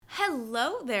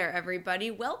Hello there, everybody.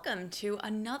 Welcome to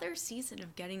another season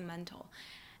of Getting Mental.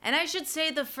 And I should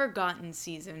say the forgotten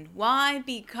season. Why?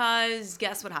 Because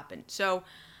guess what happened? So,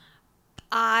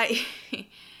 I...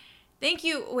 thank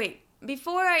you. Wait,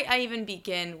 before I even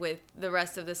begin with the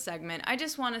rest of this segment, I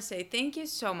just want to say thank you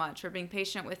so much for being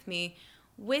patient with me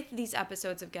with these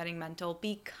episodes of Getting Mental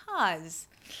because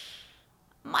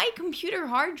my computer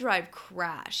hard drive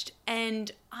crashed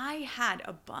and I had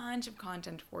a bunch of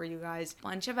content for you guys, a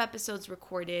bunch of episodes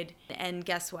recorded, and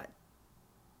guess what?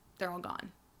 They're all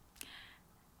gone.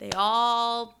 They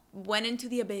all went into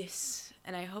the abyss,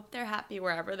 and I hope they're happy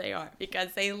wherever they are because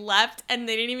they left and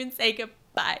they didn't even say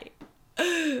goodbye.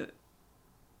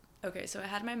 Okay, so I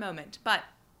had my moment, but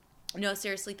no,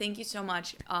 seriously, thank you so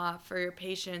much for your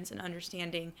patience and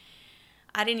understanding.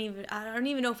 I don't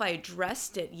even know if I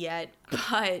addressed it yet,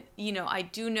 but, I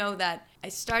do know that I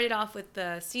started off with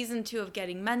the season 2 of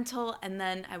Getting Mental, and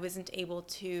then I wasn't able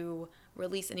to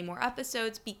release any more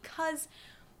episodes because,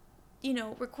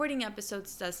 recording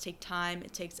episodes does take time.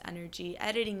 It takes energy.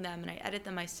 Editing them, and I edit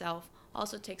them myself,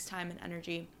 also takes time and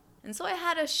energy. And so I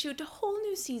had to shoot a whole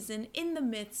new season in the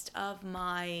midst of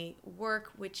my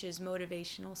work, which is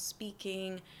motivational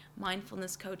speaking,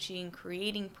 mindfulness coaching,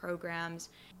 creating programs.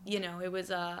 It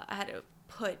was I had to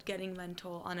put Getting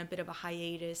Mental on a bit of a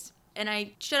hiatus. And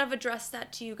I should have addressed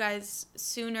that to you guys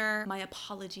sooner. My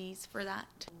apologies for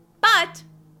that. But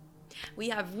we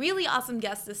have really awesome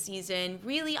guests this season,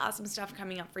 really awesome stuff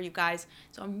coming up for you guys.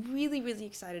 So I'm really, really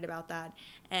excited about that.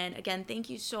 And again, thank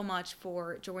you so much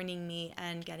for joining me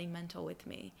and Getting Mental with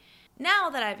me. Now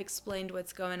that I've explained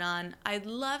what's going on, I'd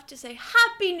love to say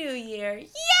Happy New Year.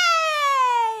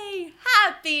 Yay!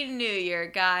 Happy New Year,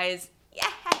 guys. Yeah.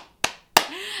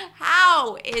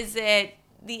 How is it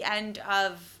the end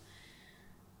of,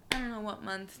 I don't know what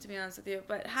month, to be honest with you,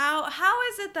 but how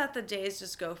is it that the days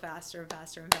just go faster and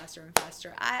faster and faster and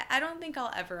faster? I don't think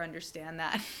I'll ever understand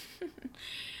that.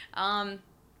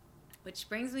 Which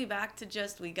brings me back to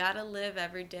just, we gotta live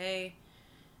every day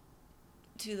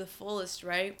to the fullest,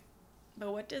 right?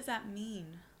 But what does that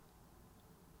mean?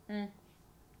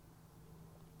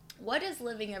 What does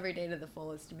living every day to the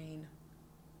fullest mean?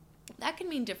 That can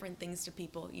mean different things to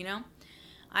people,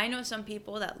 I know some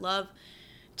people that love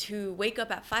to wake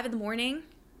up at 5 in the morning.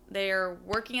 They're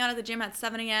working out at the gym at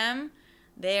 7 a.m.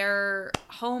 They're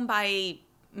home by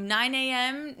 9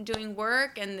 a.m. doing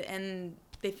work, and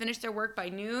they finish their work by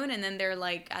noon, and then they're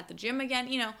like at the gym again.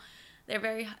 They're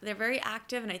very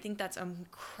active, and I think that's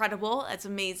incredible. That's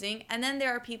amazing. And then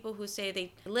there are people who say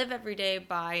they live every day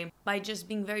by just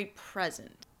being very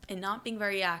present and not being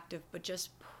very active, but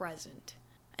just present.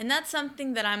 And that's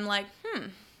something that I'm like,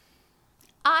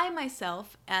 I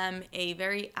myself am a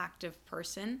very active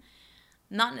person,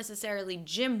 not necessarily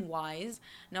gym-wise.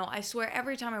 No, I swear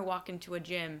every time I walk into a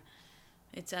gym,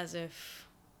 it's as if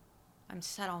I'm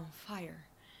set on fire.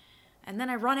 And then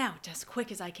I run out as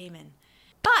quick as I came in.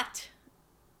 But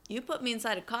you put me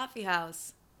inside a coffee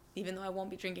house, even though I won't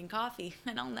be drinking coffee,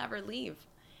 and I'll never leave.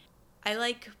 I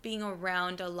like being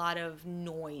around a lot of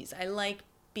noise. I like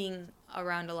being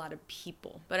around a lot of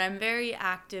people, but I'm very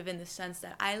active in the sense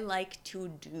that I like to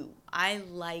do. I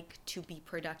like to be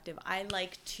productive. I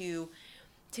like to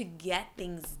get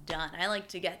things done. I like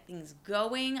to get things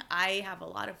going. I have a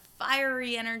lot of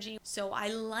fiery energy, so I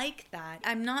like that.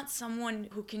 I'm not someone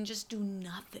who can just do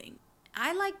nothing.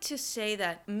 I like to say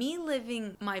that me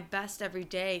living my best every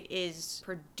day is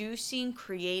producing,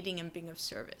 creating, and being of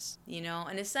service,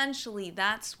 And essentially,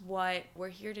 that's what we're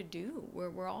here to do.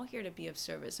 We're all here to be of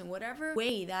service. And whatever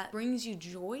way that brings you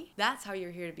joy, that's how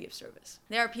you're here to be of service.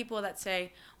 There are people that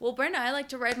say, well, Brenda, I like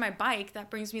to ride my bike. That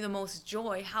brings me the most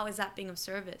joy. How is that being of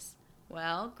service?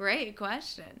 Well, great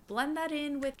question. Blend that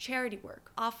in with charity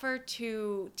work. Offer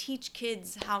to teach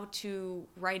kids how to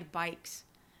ride bikes.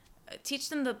 Teach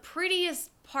them the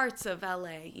prettiest parts of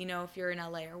LA, if you're in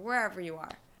LA or wherever you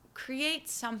are. Create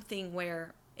something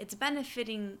where it's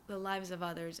benefiting the lives of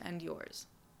others and yours.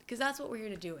 Because that's what we're here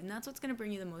to do, and that's what's going to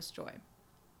bring you the most joy.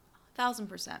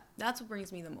 1,000%. That's what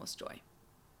brings me the most joy.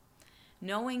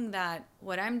 Knowing that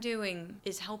what I'm doing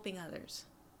is helping others,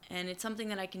 and it's something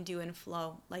that I can do in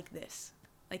flow like this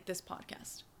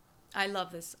podcast. I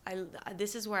love this.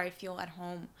 This is where I feel at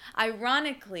home.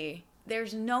 Ironically,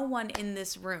 there's no one in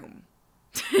this room.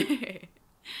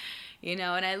 And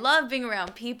I love being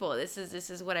around people. This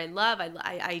is what I love.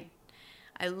 I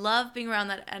love being around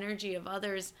that energy of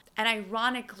others. And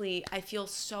ironically, I feel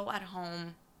so at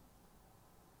home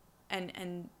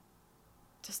and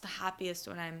just the happiest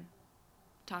when I'm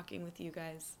talking with you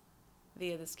guys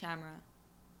via this camera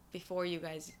before you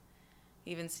guys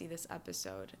even see this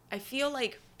episode. I feel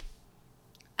like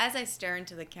As I stare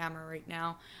into the camera right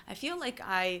now, I feel like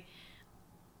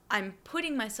I'm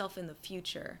putting myself in the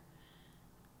future.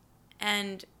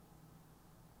 And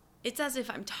it's as if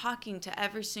I'm talking to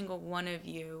every single one of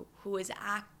you who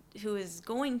is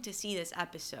going to see this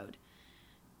episode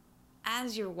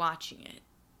as you're watching it.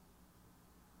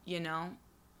 You know?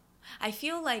 I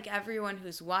feel like everyone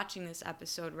who's watching this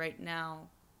episode right now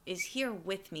is here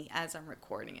with me as I'm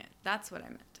recording it. That's what I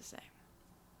meant to say.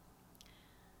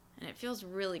 And it feels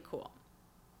really cool.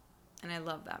 And I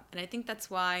love that. And I think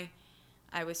that's why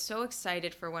I was so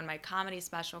excited for when my comedy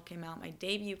special came out, my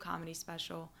debut comedy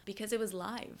special, because it was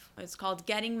live. It's called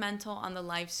Getting Mental on the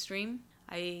Live Stream.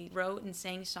 I wrote and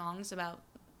sang songs about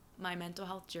my mental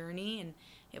health journey, and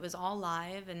it was all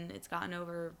live, and it's gotten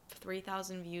over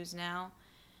 3,000 views now.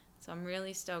 So I'm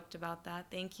really stoked about that.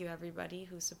 Thank you, everybody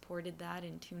who supported that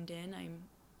and tuned in. I'm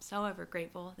so ever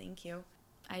grateful. Thank you.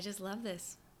 I just love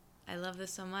this. I love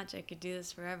this so much. I could do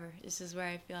this forever. This is where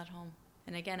I feel at home.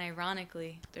 And again,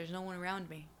 ironically, there's no one around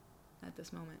me at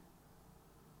this moment.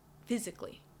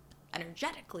 Physically.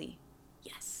 Energetically,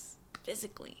 yes.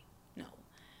 Physically, no.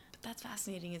 But that's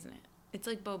fascinating, isn't it? It's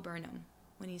like Bo Burnham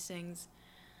when he sings,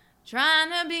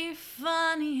 trying to be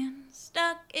funny and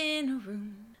stuck in a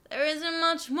room. There isn't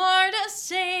much more to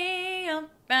say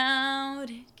about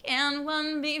it. Can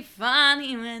one be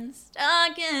funny when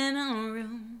stuck in a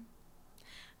room?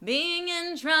 Being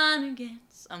and trying to get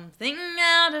something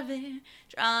out of it.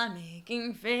 Try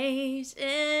making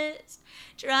faces.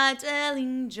 Try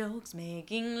telling jokes,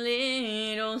 making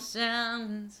little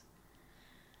sounds.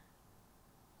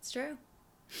 It's true.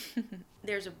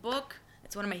 There's a book.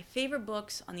 It's one of my favorite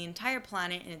books on the entire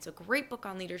planet, and it's a great book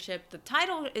on leadership. The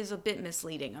title is a bit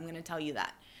misleading, I'm going to tell you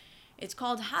that. It's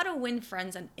called How to Win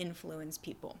Friends and Influence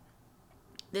People.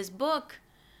 This book,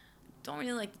 don't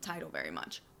really like the title very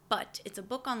much, but it's a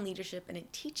book on leadership, and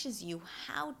it teaches you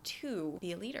how to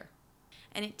be a leader.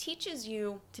 And it teaches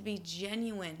you to be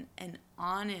genuine and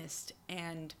honest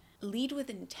and lead with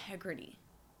integrity.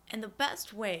 And the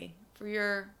best way for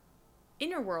your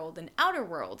inner world and outer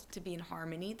world to be in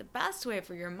harmony, the best way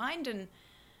for your mind and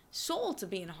soul to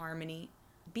be in harmony,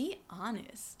 be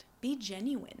honest, be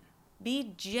genuine,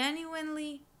 be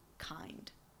genuinely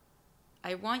kind.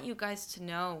 I want you guys to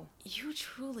know you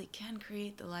truly can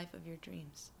create the life of your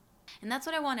dreams. And that's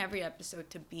what I want every episode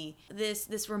to be,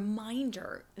 this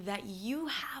reminder that you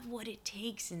have what it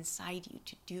takes inside you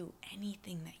to do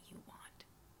anything that you want.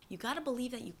 You got to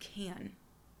believe that you can.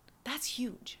 That's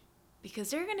huge.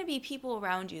 Because there are going to be people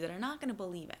around you that are not going to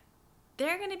believe it. There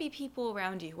are going to be people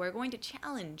around you who are going to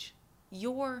challenge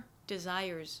your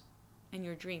desires and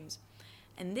your dreams.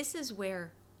 And this is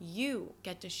where you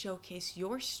get to showcase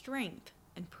your strength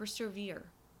and persevere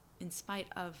in spite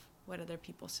of what other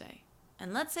people say.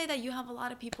 And let's say that you have a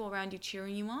lot of people around you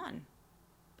cheering you on,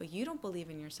 but you don't believe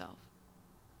in yourself.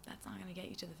 That's not going to get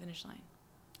you to the finish line.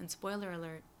 And spoiler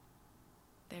alert,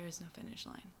 there is no finish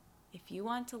line. If you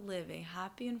want to live a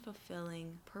happy and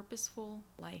fulfilling, purposeful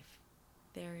life,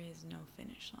 there is no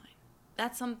finish line.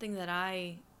 That's something that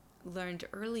I learned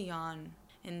early on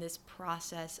in this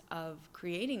process of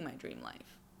creating my dream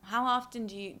life. How often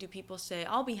do people say,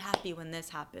 I'll be happy when this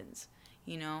happens?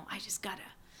 You know, I just gotta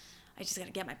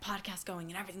get my podcast going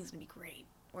and everything's gonna be great.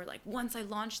 Or like, once I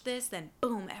launch this, then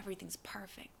boom, everything's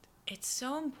perfect. It's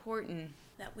so important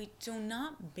that we do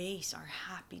not base our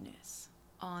happiness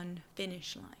on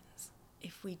finish lines.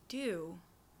 If we do,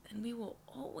 then we will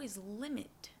always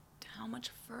limit to how much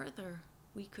further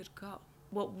we could go.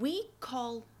 What we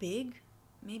call big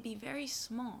may be very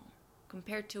small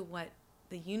compared to what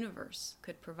the universe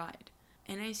could provide.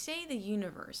 And I say the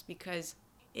universe because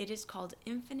it is called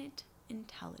infinite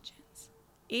intelligence.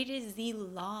 It is the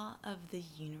law of the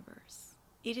universe.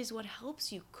 It is what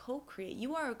helps you co-create.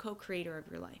 You are a co-creator of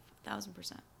your life,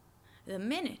 1,000%. The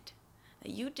minute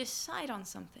that you decide on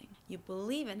something, you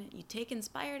believe in it, you take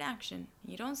inspired action,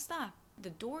 you don't stop,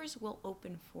 the doors will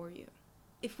open for you.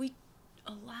 If we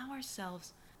allow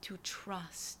ourselves to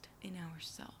trust in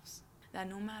ourselves, that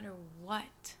no matter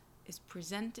what is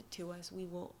presented to us, we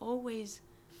will always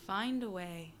find a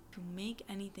way to make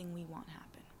anything we want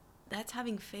happen. That's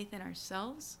having faith in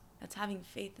ourselves, that's having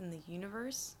faith in the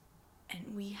universe,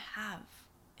 and we have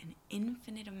an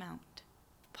infinite amount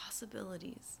of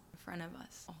possibilities in front of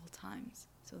us all times.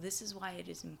 So this is why it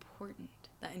is important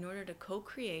that in order to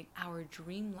co-create our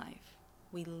dream life,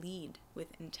 we lead with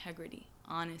integrity,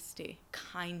 honesty,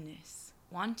 kindness,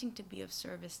 wanting to be of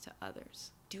service to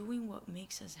others, doing what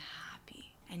makes us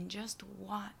happy, and just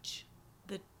watch.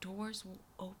 The doors will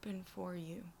open for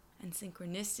you, and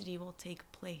synchronicity will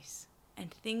take place,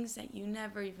 and things that you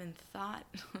never even thought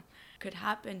could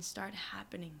happen start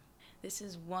happening. This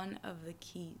is one of the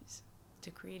keys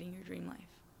to creating your dream life.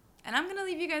 And I'm going to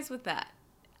leave you guys with that.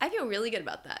 I feel really good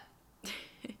about that.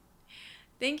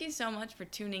 Thank you so much for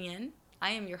tuning in.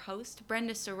 I am your host,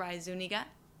 Brenda Sarai Zuniga.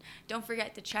 Don't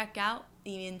forget to check out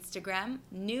the Instagram,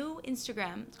 new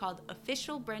Instagram. It's called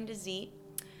Official Brenda Z.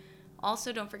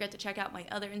 Also, don't forget to check out my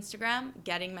other Instagram,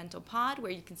 Getting Mental Pod,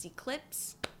 where you can see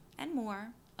clips and more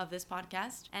of this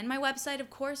podcast. And my website, of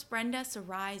course,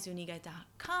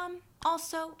 BrendaSaraiZuniga.com.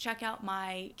 Also, check out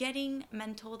my Getting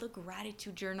Mental, the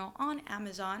Gratitude Journal on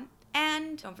Amazon.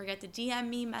 And don't forget to DM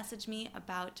me, message me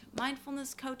about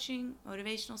mindfulness coaching,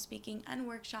 motivational speaking, and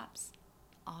workshops.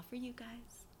 All for you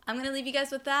guys. I'm going to leave you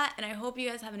guys with that, and I hope you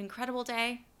guys have an incredible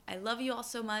day. I love you all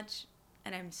so much,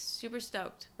 and I'm super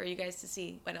stoked for you guys to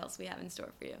see what else we have in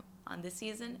store for you on this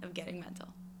season of Getting Mental.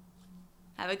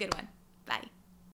 Have a good one. Bye.